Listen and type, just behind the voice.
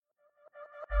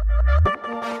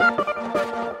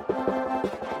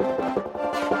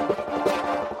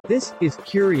This is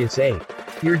Curious Ape,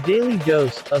 your daily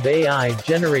dose of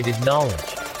AI-generated knowledge.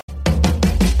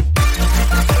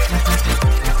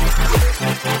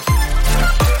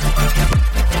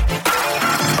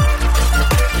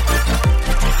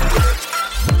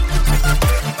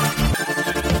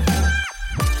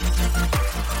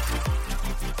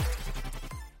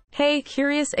 Hey,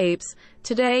 Curious Apes!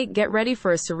 Today, get ready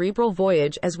for a cerebral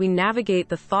voyage as we navigate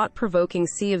the thought-provoking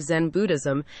sea of Zen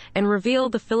Buddhism and reveal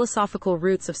the philosophical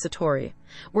roots of Satori.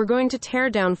 We're going to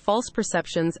tear down false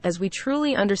perceptions as we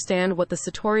truly understand what the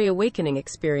Satori awakening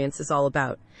experience is all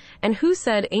about. And who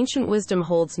said ancient wisdom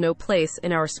holds no place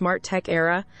in our smart tech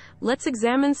era? Let's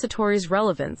examine Satori's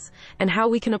relevance and how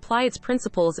we can apply its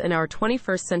principles in our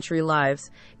 21st century lives.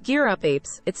 Gear up,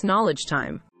 apes, it's knowledge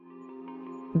time.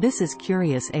 This is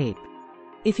Curious Ape.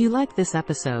 If you like this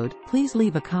episode, please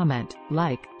leave a comment,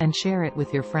 like, and share it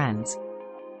with your friends.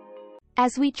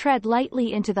 As we tread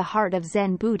lightly into the heart of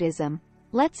Zen Buddhism,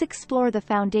 let's explore the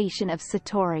foundation of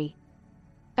Satori.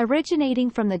 Originating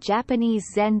from the Japanese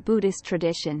Zen Buddhist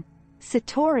tradition,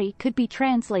 Satori could be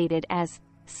translated as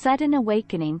sudden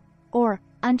awakening or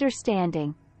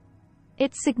understanding.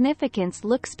 Its significance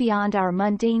looks beyond our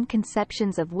mundane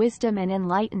conceptions of wisdom and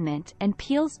enlightenment and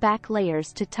peels back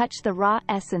layers to touch the raw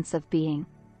essence of being.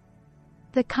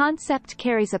 The concept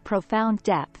carries a profound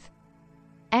depth,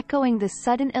 echoing the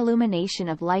sudden illumination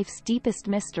of life's deepest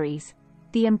mysteries,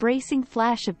 the embracing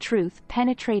flash of truth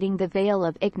penetrating the veil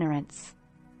of ignorance.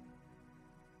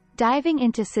 Diving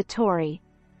into Satori,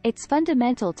 it's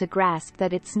fundamental to grasp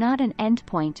that it's not an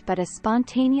endpoint but a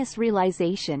spontaneous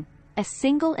realization, a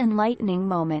single enlightening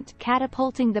moment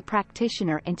catapulting the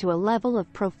practitioner into a level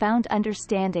of profound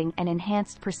understanding and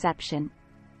enhanced perception.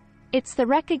 It's the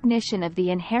recognition of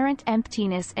the inherent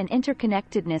emptiness and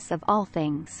interconnectedness of all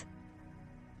things.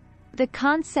 The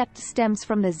concept stems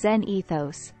from the Zen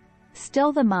ethos: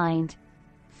 still the mind,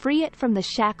 free it from the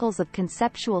shackles of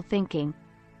conceptual thinking,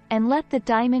 and let the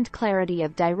diamond clarity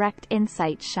of direct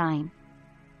insight shine.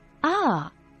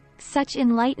 Such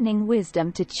enlightening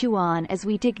wisdom to chew on as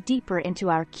we dig deeper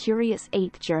into our Curious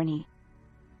Ape journey.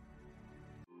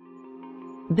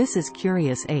 This is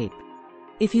Curious Ape.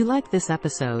 If you like this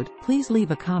episode, please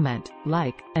leave a comment,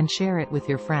 like, and share it with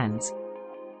your friends.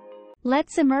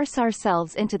 Let's immerse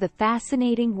ourselves into the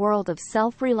fascinating world of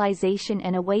self-realization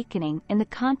and awakening in the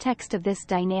context of this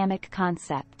dynamic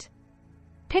concept.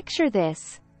 Picture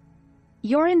this.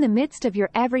 You're in the midst of your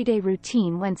everyday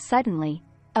routine when suddenly,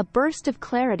 a burst of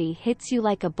clarity hits you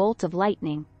like a bolt of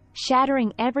lightning,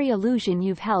 shattering every illusion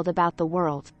you've held about the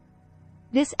world.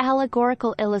 This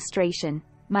allegorical illustration,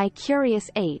 My Curious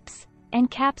Apes,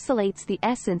 encapsulates the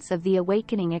essence of the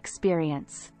awakening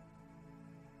experience.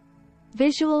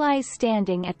 Visualize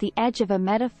standing at the edge of a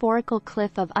metaphorical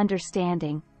cliff of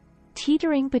understanding,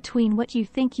 teetering between what you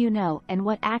think you know and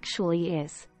what actually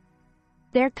is.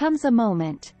 There comes a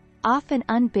moment, often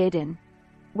unbidden,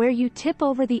 where you tip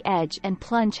over the edge and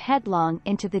plunge headlong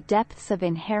into the depths of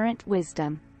inherent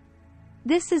wisdom.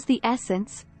 This is the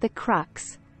essence, the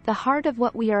crux, the heart of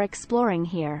what we are exploring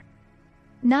here.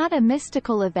 Not a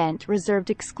mystical event reserved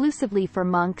exclusively for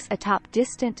monks atop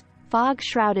distant,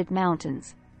 fog-shrouded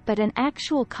mountains, but an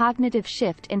actual cognitive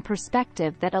shift in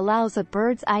perspective that allows a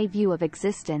bird's-eye view of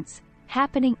existence,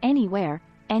 happening anywhere,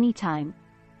 anytime.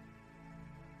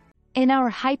 In our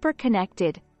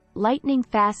hyper-connected,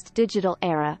 lightning-fast digital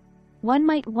era, one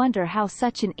might wonder how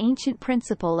such an ancient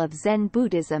principle of Zen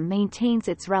Buddhism maintains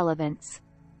its relevance.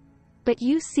 But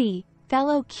you see,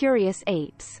 fellow Curious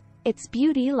Apes, its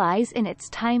beauty lies in its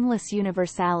timeless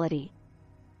universality.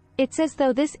 It's as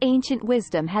though this ancient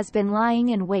wisdom has been lying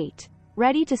in wait,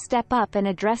 ready to step up and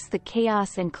address the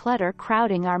chaos and clutter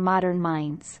crowding our modern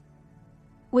minds.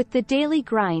 With the daily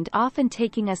grind often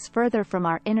taking us further from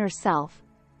our inner self,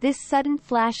 this sudden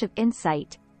flash of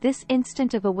insight, this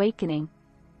instant of awakening,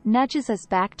 nudges us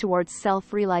back towards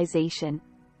self-realization.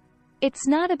 It's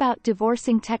not about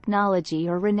divorcing technology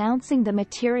or renouncing the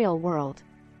material world.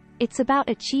 It's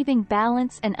about achieving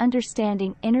balance and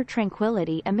understanding inner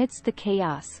tranquility amidst the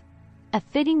chaos. A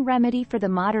fitting remedy for the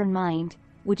modern mind,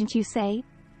 wouldn't you say?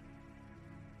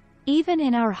 Even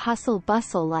in our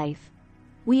hustle-bustle life,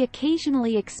 we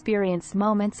occasionally experience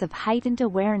moments of heightened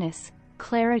awareness,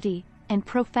 clarity, and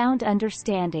profound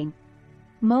understanding.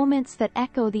 Moments that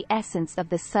echo the essence of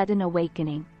the sudden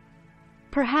awakening.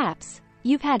 Perhaps,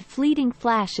 you've had fleeting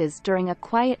flashes during a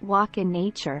quiet walk in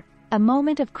nature, a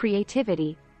moment of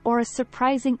creativity, or a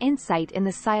surprising insight in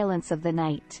the silence of the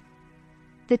night.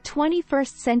 The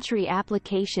 21st century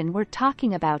application we're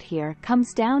talking about here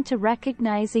comes down to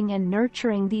recognizing and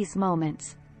nurturing these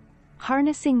moments,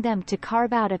 harnessing them to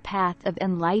carve out a path of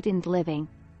enlightened living.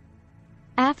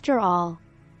 After all,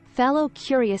 fellow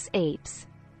curious apes,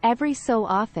 every so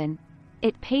often,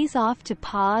 it pays off to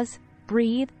pause,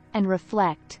 breathe, and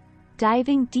reflect,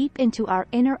 diving deep into our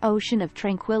inner ocean of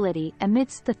tranquility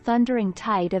amidst the thundering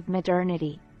tide of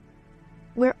modernity.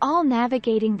 We're all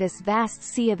navigating this vast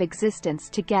sea of existence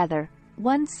together,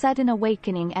 one sudden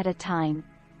awakening at a time.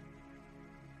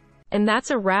 And that's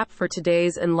a wrap for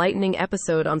today's enlightening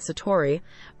episode on Satori,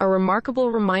 a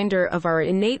remarkable reminder of our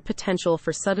innate potential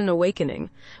for sudden awakening.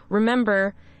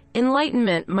 Remember,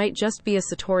 enlightenment might just be a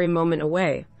Satori moment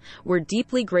away. We're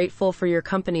deeply grateful for your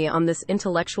company on this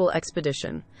intellectual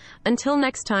expedition. Until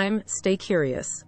next time, stay curious.